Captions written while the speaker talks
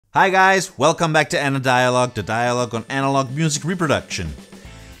Hi guys, welcome back to Dialogue, the dialogue on analog music reproduction.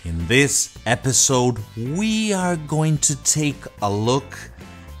 In this episode, we are going to take a look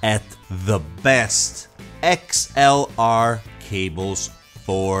at the best XLR cables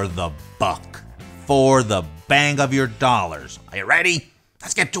for the buck, for the bang of your dollars. Are you ready?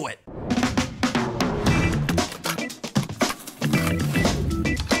 Let's get to it.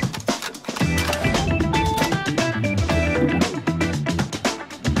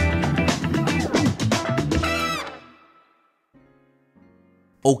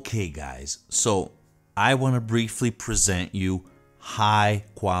 Okay guys, so I want to briefly present you high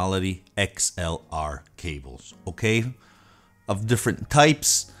quality XLR cables, okay? Of different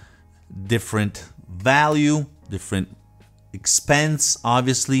types, different value, different expense,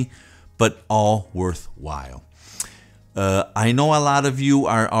 obviously, but all worthwhile. I know a lot of you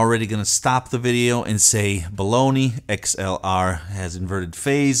are already going to stop the video and say, baloney, XLR has inverted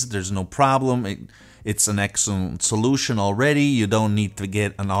phase, there's no problem. It's an excellent solution already. You don't need to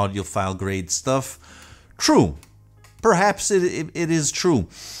get an audiophile grade stuff. True. Perhaps it is true.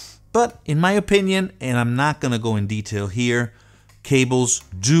 But in my opinion, and I'm not going to go in detail here, cables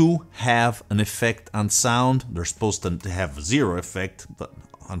do have an effect on sound. They're supposed to have zero effect, but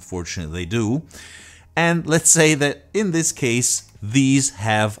unfortunately they do. And let's say that in this case, these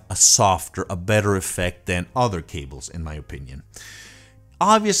have a softer, a better effect than other cables, in my opinion.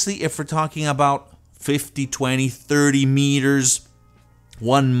 Obviously, if we're talking about 50, 20, 30 meters,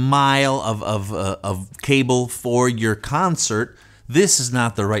 1 mile of cable for your concert, this is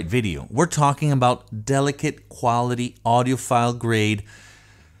not the right video. We're talking about delicate quality audiophile grade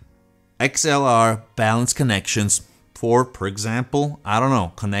XLR balanced connections for example, I don't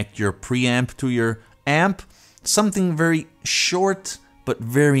know, connect your preamp to your amp. Something very short but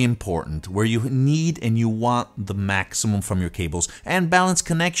very important, where you need and you want the maximum from your cables. And balanced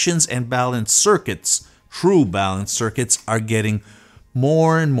connections and balanced circuits, true balanced circuits, are getting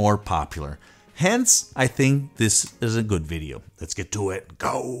more and more popular. Hence, I think this is a good video. Let's get to it.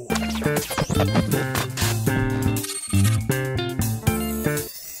 Go!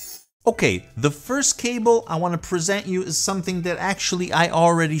 Okay, the first cable I want to present you is something that actually I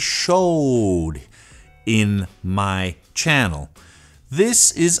already showed in my channel.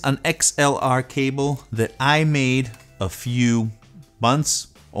 This is an XLR cable that I made a few months,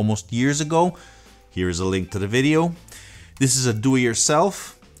 almost years ago. Here's a link to the video. This is a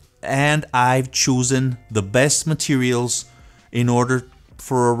do-it-yourself, and I've chosen the best materials in order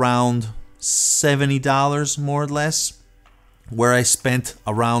for around $70 more or less, where I spent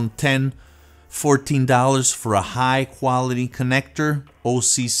around $10, $14 for a high quality connector,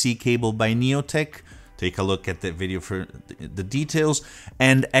 OCC cable by Neotech. Take a look at that video for the details,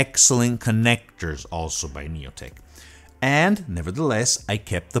 and excellent connectors also by Neotech. And nevertheless, I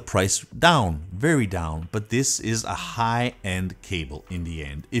kept the price down, very down, but this is a high-end cable in the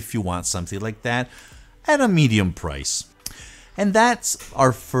end, if you want something like that at a medium price. And that's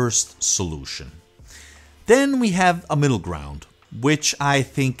our first solution. Then we have a middle ground, which I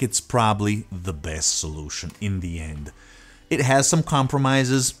think it's probably the best solution in the end. It has some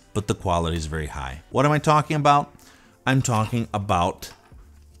compromises, but the quality is very high. What am I talking about? I'm talking about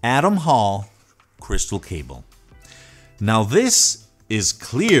Hal Krystal cable. Now this is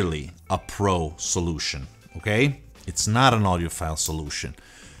clearly a pro solution, okay? It's not an audiophile solution,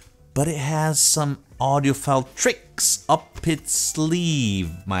 but it has some audiophile tricks up its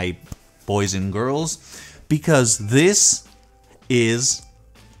sleeve, my boys and girls, because this is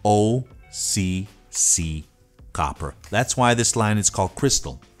OCC copper. That's why this line is called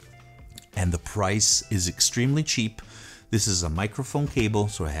Krystal. And the price is extremely cheap. This is a microphone cable,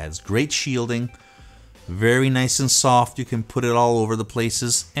 so it has great shielding, very nice and soft. You can put it all over the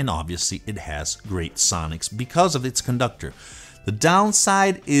places, and obviously it has great sonics because of its conductor. The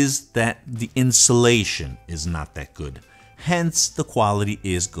downside is that the insulation is not that good. Hence, the quality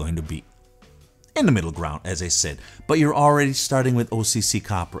is going to be in the middle ground, as I said. But you're already starting with OCC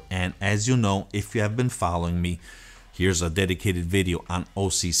copper, and as you know, if you have been following me, here's a dedicated video on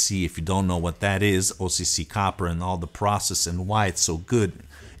OCC. If you don't know what that is, OCC copper and all the process and why it's so good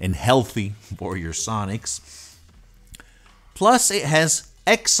and healthy for your sonics. Plus, it has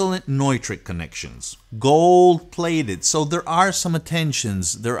excellent neutral connections, gold plated. So there are some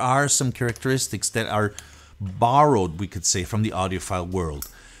attentions, there are some characteristics that are borrowed, we could say, from the audiophile world.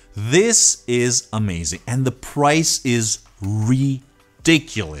 This is amazing, and the price is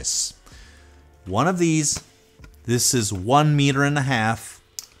ridiculous. One of these, this is 1.5 meters,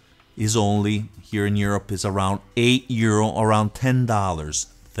 is only, here in Europe, is around €8, around $10.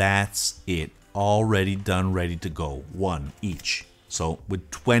 That's it. Already done, ready to go. One each. So with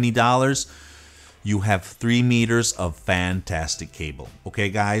 $20, you have 3 meters of fantastic cable. Okay,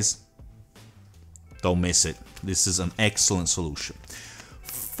 guys? Don't miss it. This is an excellent solution.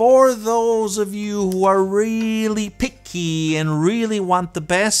 For those of you who are really picky and really want the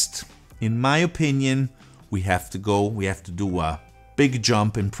best, in my opinion, we have to do a big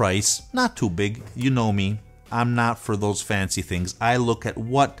jump in price. Not too big, you know me. I'm not for those fancy things. I look at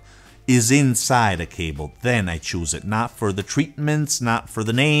what is inside a cable, then I choose it. Not for the treatments, not for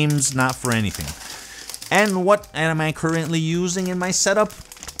the names, not for anything. And what am I currently using in my setup?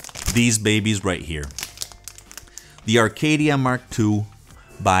 These babies right here. The Arcadia Mark II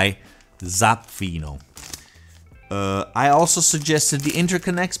by Zapfino. I also suggested the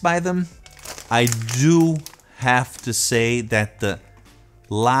interconnects by them. I do have to say that the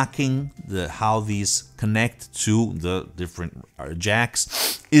locking, how these connect to the different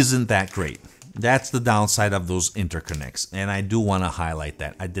jacks, isn't that great. That's the downside of those interconnects, and I do want to highlight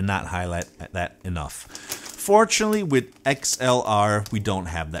that. I did not highlight that enough. Fortunately, with XLR, we don't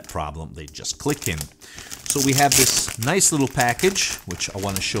have that problem. They just click in. So we have this nice little package, which I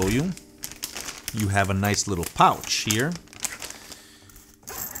want to show you. You have a nice little pouch here.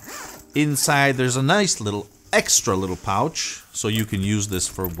 Inside, there's a nice little extra little pouch, so you can use this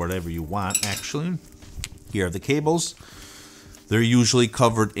for whatever you want, actually. Here are the cables. They're usually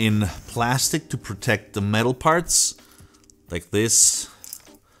covered in plastic to protect the metal parts, like this.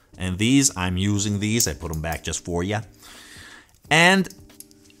 And these, I'm using these. I put them back just for you. And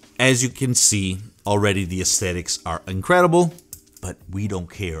as you can see, already the aesthetics are incredible, but we don't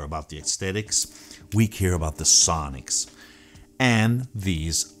care about the aesthetics. We care about the sonics. And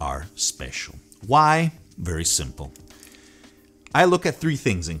these are special. Why? Very simple. I look at 3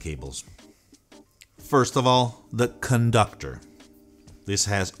 things in cables. First of all, the conductor. This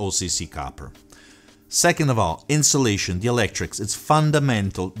has OCC copper. Second of all, insulation, the electrics. It's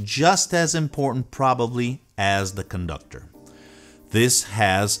fundamental, just as important probably as the conductor. This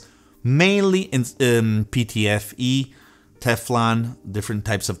has mainly PTFE, Teflon, different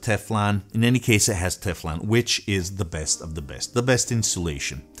types of Teflon. In any case, it has Teflon, which is the best of the best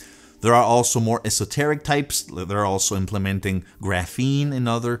insulation. There are also more esoteric types. They're also implementing graphene in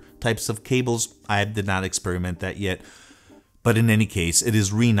other types of cables. I did not experiment that yet. But in any case, it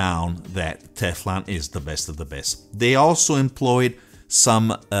is renowned that Teflon is the best of the best. They also employed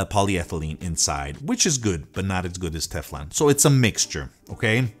some polyethylene inside, which is good, but not as good as Teflon. So it's a mixture,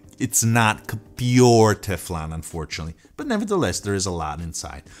 okay? It's not pure Teflon, unfortunately. But nevertheless, there is a lot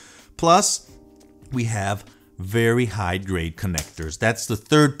inside. Plus, we have very high-grade connectors. That's the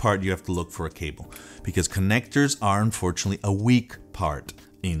third part you have to look for a cable, because connectors are unfortunately a weak part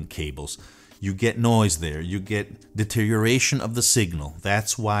in cables. You get noise there, you get deterioration of the signal.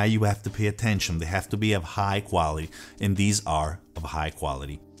 That's why you have to pay attention. They have to be of high quality, and these are of high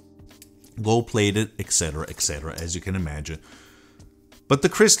quality. Gold-plated, etc., as you can imagine. But the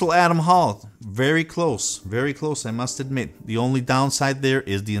Krystal Atom Hall, very close, I must admit. The only downside there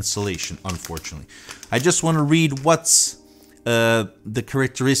is the installation, unfortunately. I just want to read what's the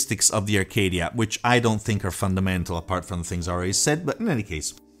characteristics of the Arcadia, which I don't think are fundamental apart from the things I already said, but in any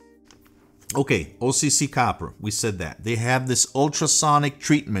case. Okay, OCC copper, we said that. They have this ultrasonic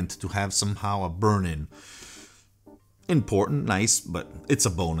treatment to have somehow a burn-in. Important, nice, but it's a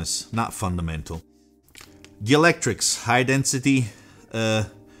bonus, not fundamental. The electrics, high density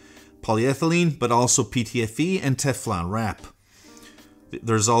polyethylene, but also PTFE and Teflon wrap.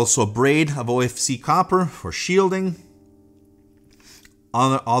 There's also a braid of OFC copper for shielding.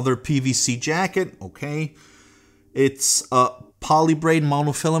 Other PVC jacket, okay. It's a polybraid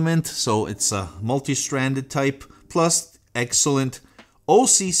monofilament, so it's a multi-stranded type, plus excellent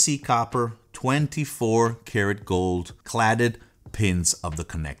OCC copper, 24 karat gold cladded pins of the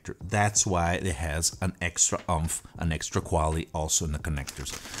connector. That's why it has an extra oomph, an extra quality also in the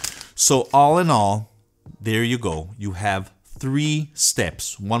connectors. So all in all, there you go. You have 3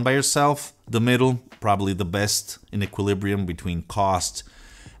 steps. One by yourself, the middle, probably the best in equilibrium between cost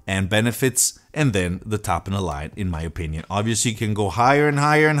and benefits, and then the top in the line, in my opinion. Obviously, you can go higher and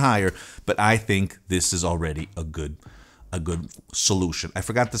higher and higher, but I think this is already a good solution. I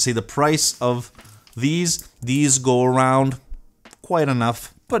forgot to say the price of these. These go around quite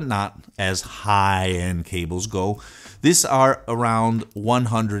enough, but not as high-end cables go. These are around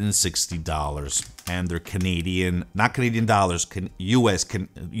 $160, and they're Canadian, not Canadian dollars,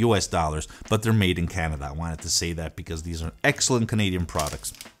 US dollars, but they're made in Canada. I wanted to say that because these are excellent Canadian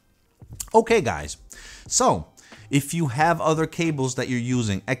products. Okay, guys, so if you have other cables that you're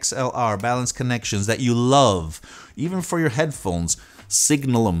using, XLR, balanced connections that you love, even for your headphones,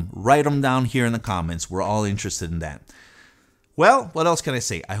 signal them, write them down here in the comments. We're all interested in that. Well, what else can I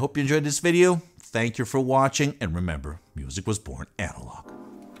say? I hope you enjoyed this video. Thank you for watching, and remember, music was born analog.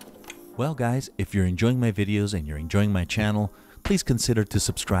 Well guys, if you're enjoying my videos and you're enjoying my channel, please consider to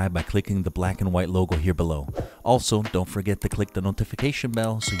subscribe by clicking the black and white logo here below. Also, don't forget to click the notification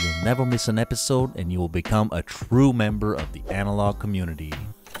bell so you'll never miss an episode and you will become a true member of the analog community.